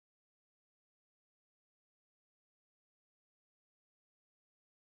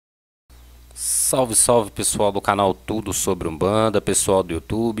Salve, salve pessoal do canal Tudo sobre Umbanda, pessoal do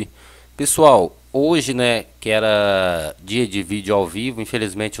YouTube. Pessoal, hoje, né, que era dia de vídeo ao vivo,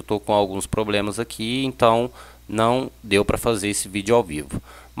 infelizmente eu tô com alguns problemas aqui, então não deu para fazer esse vídeo ao vivo.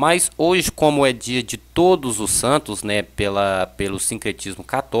 Mas hoje, como é dia de Todos os Santos, né, pelo sincretismo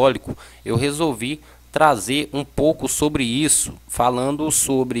católico, eu resolvi trazer um pouco sobre isso, falando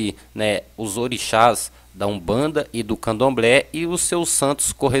sobre, né, os orixás da Umbanda e do Candomblé e os seus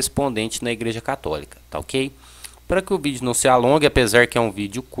santos correspondentes na Igreja Católica, tá ok? Para que o vídeo não se alongue, apesar que é um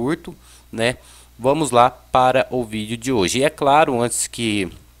vídeo curto, né? Vamos lá para o vídeo de hoje. E é claro, antes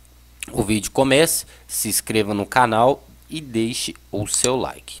que o vídeo comece, se inscreva no canal e deixe o seu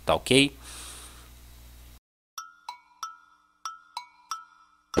like, tá ok?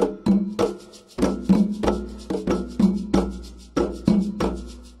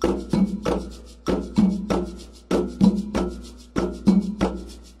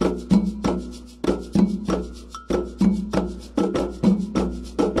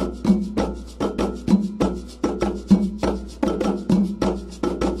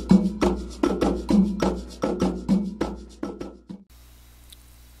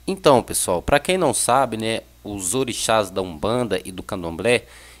 Então, pessoal, para quem não sabe, né, os orixás da Umbanda e do Candomblé,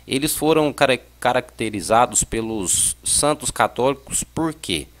 eles foram caracterizados pelos santos católicos por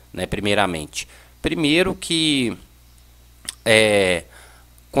quê? Né, primeiramente, que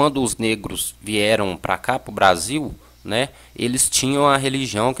quando os negros vieram para cá, para o Brasil, né, eles tinham a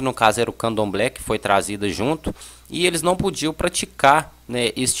religião, que no caso era o Candomblé, que foi trazida junto, e eles não podiam praticar,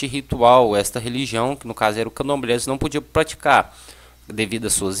 né, este ritual, esta religião, que no caso era o Candomblé, eles não podiam praticar devido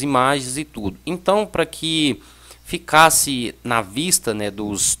às suas imagens e tudo. Então, para que ficasse na vista, né,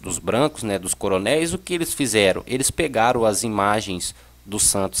 dos brancos, né, dos coronéis, o que eles fizeram? Eles pegaram as imagens dos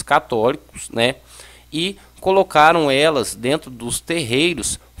santos católicos, né, e colocaram elas dentro dos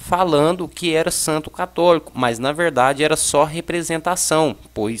terreiros, falando que era santo católico, mas na verdade era só representação,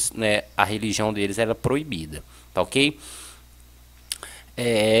 pois, né, a religião deles era proibida, tá ok?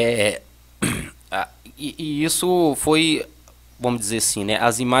 E isso foi, vamos dizer assim, né,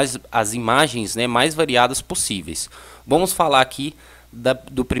 as imagens, né, mais variadas possíveis. Vamos falar aqui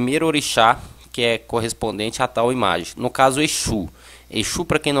do primeiro orixá, que é correspondente a tal imagem. No caso, Exu. Exu,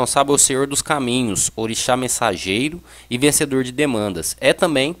 para quem não sabe, é o Senhor dos Caminhos, orixá mensageiro e vencedor de demandas. É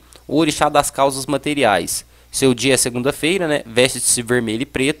também o orixá das causas materiais. Seu dia é segunda-feira, né, veste-se vermelho e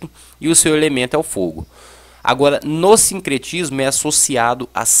preto, e o seu elemento é o fogo. Agora, no sincretismo é associado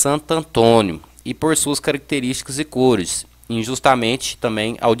a Santo Antônio, e por suas características e cores, injustamente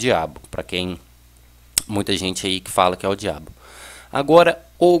também ao diabo, para quem muita gente aí que fala que é o diabo. Agora,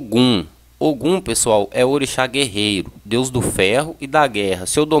 Ogum, pessoal, é o orixá guerreiro, deus do ferro e da guerra.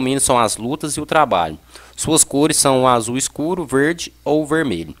 Seu domínio são as lutas e o trabalho. Suas cores são o azul escuro, verde ou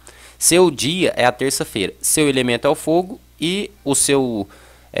vermelho. Seu dia é a terça-feira. Seu elemento é o fogo e o seu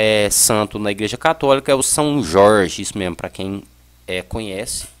santo na Igreja Católica é o São Jorge, isso mesmo, para quem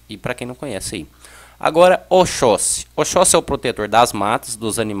conhece e para quem não conhece aí. Agora, Oxóssi. Oxóssi é o protetor das matas,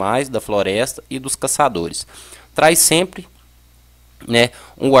 dos animais, da floresta e dos caçadores. Traz sempre, né,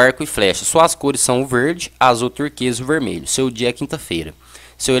 um arco e flecha. Suas cores são o verde, azul, turquesa e vermelho. Seu dia é quinta-feira.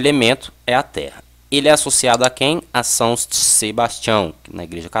 Seu elemento é a terra. Ele é associado a quem? A São Sebastião, que na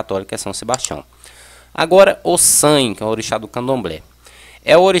Igreja Católica é São Sebastião. Agora, o Sangue, que é o orixá do Candomblé.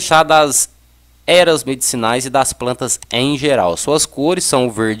 É o orixá das eras medicinais e das plantas em geral. Suas cores são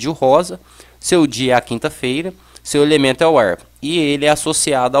o verde e o rosa. Seu dia é a quinta-feira, seu elemento é o ar, e ele é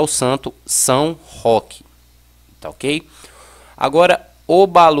associado ao santo São Roque, tá ok? Agora, o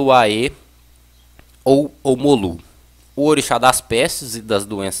Baluaê, ou o Molu, o orixá das pestes e das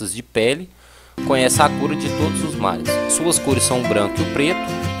doenças de pele, conhece a cura de todos os males. Suas cores são o branco e o preto,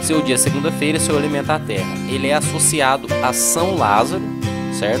 seu dia é segunda-feira, seu elemento é a terra. Ele é associado a São Lázaro,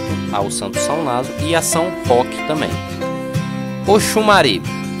 certo? Ao santo São Lázaro, e a São Roque também. Oxumaré.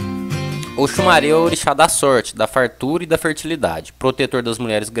 Oxumaré é o orixá da sorte, da fartura e da fertilidade, protetor das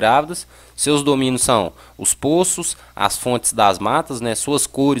mulheres grávidas. Seus domínios são os poços, as fontes das matas, né? Suas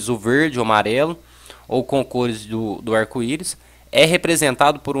cores, o verde, o amarelo, ou com cores do arco-íris. É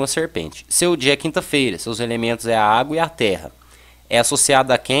representado por uma serpente. Seu dia é quinta-feira, seus elementos é a água e a terra. É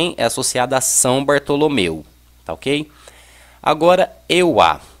associado a quem? É associado a São Bartolomeu, tá ok? Agora,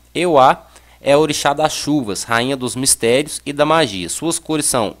 Euá. Euá é a orixá das chuvas, rainha dos mistérios e da magia. Suas cores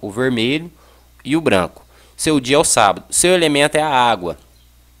são o vermelho e o branco. Seu dia é o sábado. Seu elemento é a água.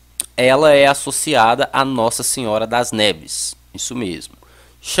 Ela é associada a Nossa Senhora das Neves. Isso mesmo.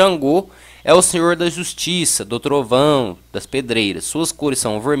 Xangô é o senhor da justiça, do trovão, das pedreiras. Suas cores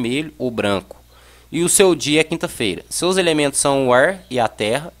são o vermelho ou branco. E o seu dia é quinta-feira. Seus elementos são o ar e a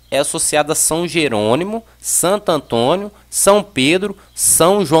terra. é associada a São Jerônimo, Santo Antônio, São Pedro,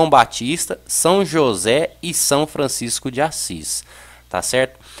 São João Batista, São José e São Francisco de Assis, tá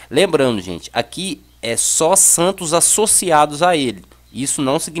certo? Lembrando, gente, aqui é só santos associados a ele. Isso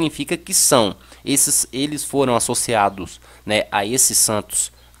não significa que são. Eles foram associados, né, a esses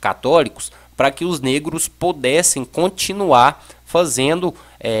santos católicos para que os negros pudessem continuar fazendo,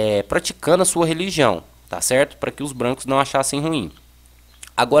 praticando a sua religião, tá certo? Para que os brancos não achassem ruim.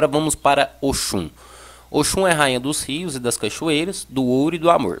 Agora vamos para Oxum. Oxum é rainha dos rios e das cachoeiras, do ouro e do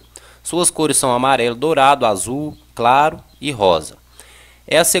amor. Suas cores são amarelo, dourado, azul, claro e rosa.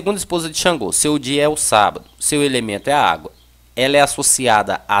 É a segunda esposa de Xangô. Seu dia é o sábado. Seu elemento é a água. Ela é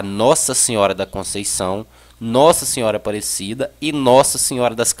associada a Nossa Senhora da Conceição, Nossa Senhora Aparecida e Nossa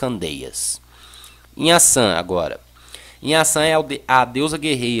Senhora das Candeias. Inhaçã agora. Inhaçã é a deusa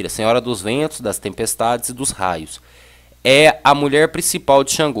guerreira, senhora dos ventos, das tempestades e dos raios. É a mulher principal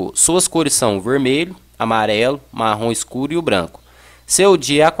de Xangô. Suas cores são o vermelho, amarelo, marrom escuro e o branco. Seu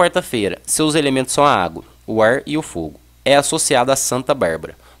dia é a quarta-feira. Seus elementos são a água, o ar e o fogo. É associada a Santa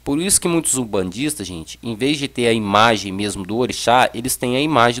Bárbara. Por isso que muitos umbandistas, gente, em vez de ter a imagem mesmo do orixá, eles têm a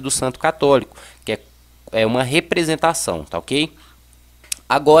imagem do santo católico, que é uma representação, tá ok?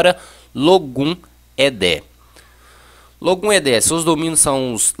 Agora, Logum Edé. Logum Edé, seus domínios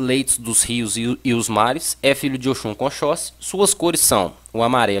são os leitos dos rios e os mares, é filho de Oxum com Oxóssi, suas cores são o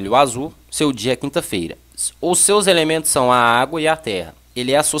amarelo e o azul, seu dia é quinta-feira. Os seus elementos são a água e a terra.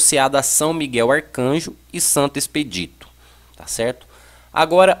 Ele é associado a São Miguel Arcanjo e Santo Expedito, tá certo?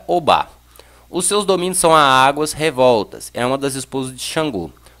 Agora, Obá. Os seus domínios são a águas revoltas, é uma das esposas de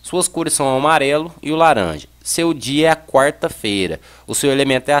Xangô. Suas cores são o amarelo e o laranja. Seu dia é a quarta-feira. O seu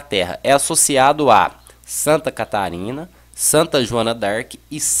elemento é a terra. É associado a Santa Catarina, Santa Joana d'Arc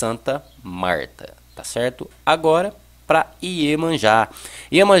e Santa Marta, tá certo? Agora, para Iemanjá.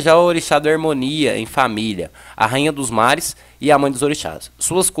 Iemanjá é o orixá da harmonia em família, a rainha dos mares e a mãe dos orixás.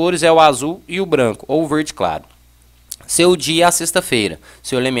 Suas cores é o azul e o branco, ou o verde claro. Seu dia é a sexta-feira.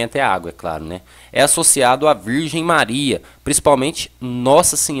 Seu elemento é a água, é claro, né? É associado à Virgem Maria, principalmente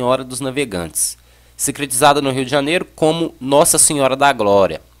Nossa Senhora dos Navegantes. Secretizada no Rio de Janeiro como Nossa Senhora da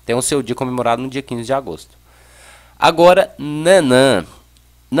Glória. Tem o seu dia comemorado no dia 15 de agosto. Agora, Nanã.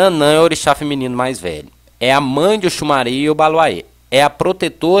 Nanã é o orixá feminino mais velho. É a mãe de Oxumaré e Obaluaê. É a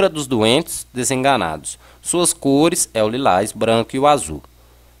protetora dos doentes desenganados. Suas cores é o lilás, branco e o azul.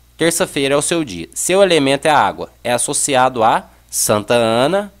 Terça-feira é o seu dia. Seu elemento é a água. É associado a Santa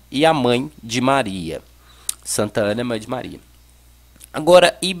Ana e a mãe de Maria. Santa Ana é mãe de Maria.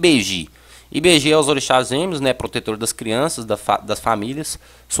 Agora, Ibeji. Ibeji é os orixás gêmeos, né? Protetor das crianças, das famílias.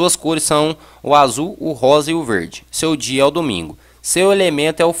 Suas cores são o azul, o rosa e o verde. Seu dia é o domingo. Seu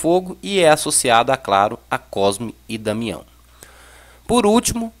elemento é o fogo e é associado, a claro, a Cosme e Damião. Por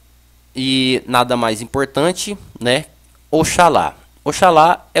último, e nada mais importante, né? Oxalá.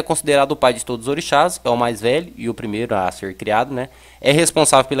 Oxalá é considerado o pai de todos os orixás, é o mais velho e o primeiro a ser criado, né? É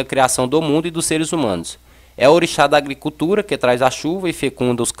responsável pela criação do mundo e dos seres humanos. É o orixá da agricultura, que traz a chuva e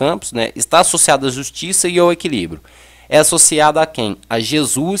fecunda os campos, né? Está associado à justiça e ao equilíbrio. É associado a quem? A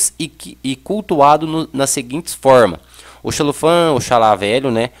Jesus e cultuado nas seguintes formas. Oxalufã, Oxalá velho,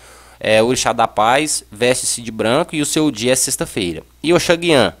 né? É o orixá da paz, veste-se de branco e o seu dia é sexta-feira. E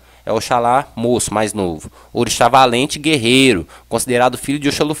Oxaguian é Oxalá moço, mais novo. Orixá valente, guerreiro, considerado filho de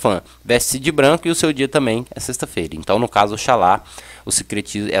Oxalufã. Veste-se de branco e o seu dia também é sexta-feira. Então, no caso, Oxalá, o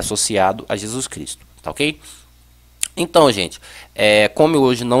secretismo é associado a Jesus Cristo. Tá ok? Então, gente, como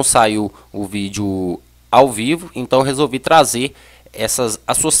hoje não saiu o vídeo ao vivo, então resolvi trazer essa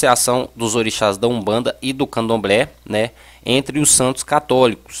associação dos orixás da Umbanda e do Candomblé, né, entre os santos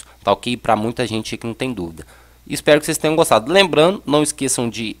católicos. Tá ok? Para muita gente que não tem dúvida. Espero que vocês tenham gostado. Lembrando, não esqueçam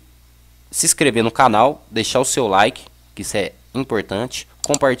de se inscrever no canal, deixar o seu like, que isso é importante.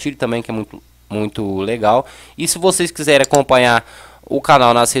 Compartilhe também, que é muito legal. E se vocês quiserem acompanhar o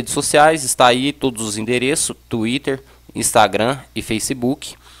canal nas redes sociais, está aí todos os endereços, Twitter, Instagram e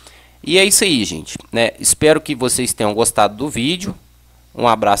Facebook. E é isso aí, gente, né? Espero que vocês tenham gostado do vídeo. Um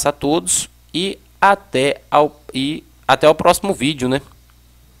abraço a todos e até o próximo vídeo, né?